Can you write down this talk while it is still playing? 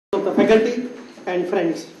Of the faculty and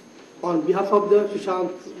friends, on behalf of the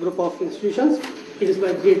Sushant group of institutions, it is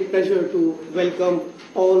my great pleasure to welcome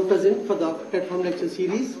all present for the platform lecture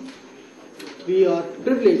series. We are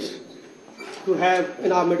privileged to have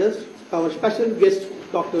in our midst our special guest,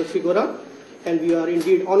 Dr. Sikora, and we are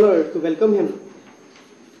indeed honored to welcome him.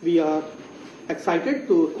 We are excited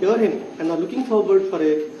to hear him and are looking forward for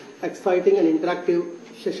an exciting and interactive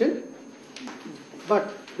session.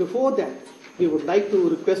 But before that, we would like to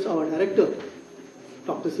request our director,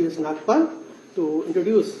 Dr. C.S. Nagpal, to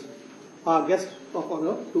introduce our guest of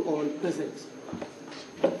honor to all present.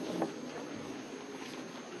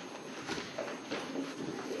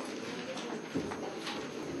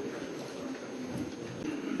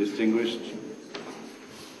 Distinguished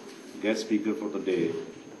guest speaker for the day,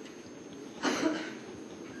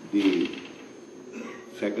 the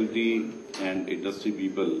faculty and industry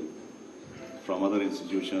people from other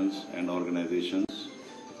institutions and organizations,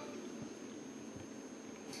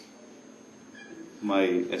 my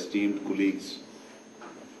esteemed colleagues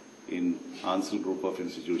in Axel group of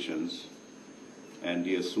institutions, and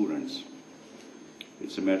dear students.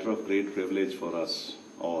 It's a matter of great privilege for us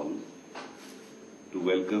all to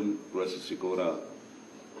welcome Professor Sikora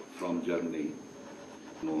from Germany,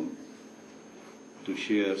 to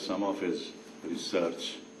share some of his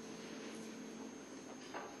research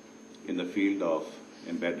in the field of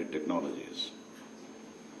embedded technologies.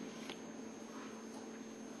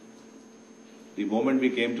 The moment we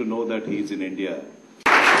came to know that he is in India.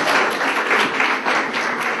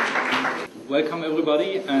 Welcome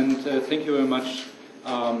everybody, and thank you very much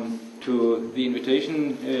to the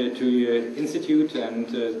invitation to your institute and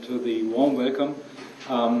to the warm welcome.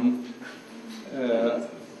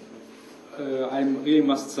 I really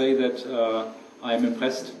must say that I'm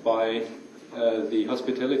impressed by the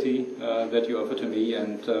hospitality that you offer to me,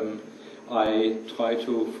 and I try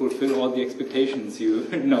to fulfill all the expectations you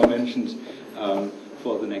now mentioned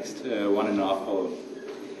for the next 1.5 hours.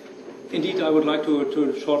 Indeed, I would like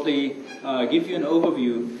to shortly give you an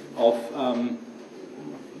overview of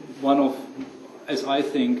one of, as I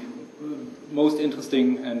think, most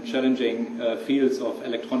interesting and challenging fields of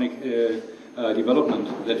electronic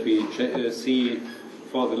development that we see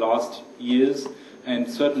for the last years, and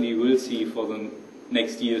certainly will see for the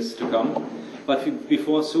next years to come. But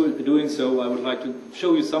before doing so, I would like to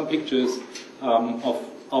show you some pictures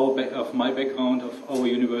of my background, of our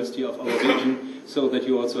university, of our region, so that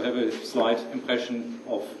you also have a slight impression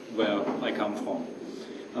of where I come from.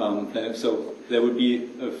 So there will be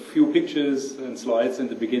a few pictures and slides in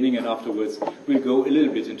the beginning, and afterwards we'll go a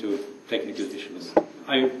little bit into technical issues.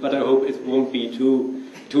 But I hope it won't be too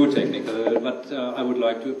technical, but I would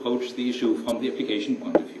like to approach the issue from the application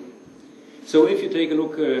point of view. So if you take a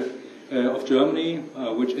look of Germany,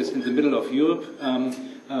 which is in the middle of Europe,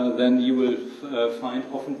 then you will find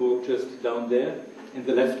Offenburg just down there in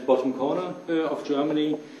the left bottom corner of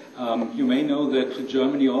Germany. You may know that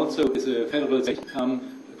Germany also is a federal state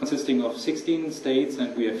consisting of 16 states,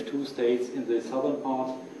 and we have 2 states in the southern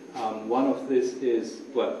part. One of this is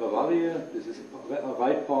Bavaria. This is the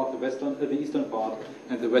right part, the eastern part,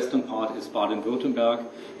 and the western part is Baden-Württemberg,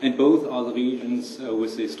 and both are the regions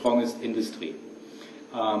with the strongest industry.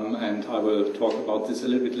 And I will talk about this a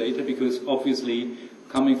little bit later, because obviously,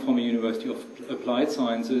 coming from a University of Applied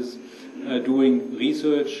Sciences, doing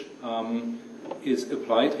research is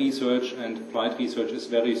applied research, and applied research is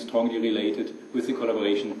very strongly related with the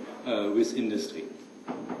collaboration with industry.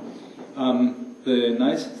 The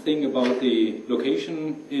nice thing about the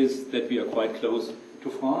location is that we are quite close to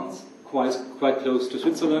France, quite close to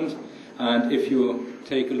Switzerland, and if you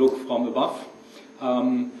take a look from above,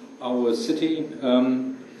 our city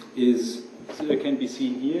can be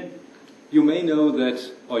seen here. You may know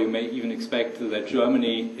that, or you may even expect that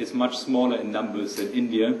Germany is much smaller in numbers than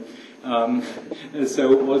India,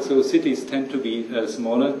 so also cities tend to be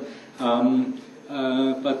smaller.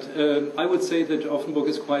 But I would say that Offenburg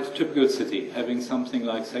is quite a typical city, having something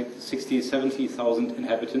like 60,000, 70,000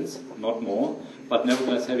 inhabitants, not more, but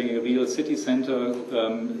nevertheless having a real city center,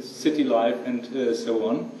 city life, and so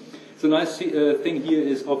on. The nice thing here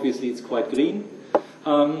is obviously it's quite green,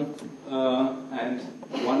 and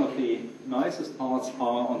one of the nicest parts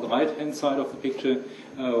are on the right-hand side of the picture,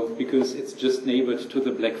 because it's just neighbored to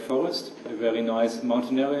the Black Forest, a very nice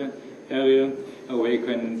mountain area where you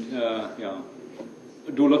can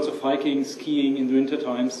do lots of hiking, skiing in the winter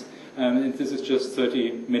times, and this is just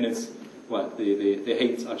 30 minutes, well, the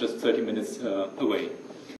heights are just 30 minutes away.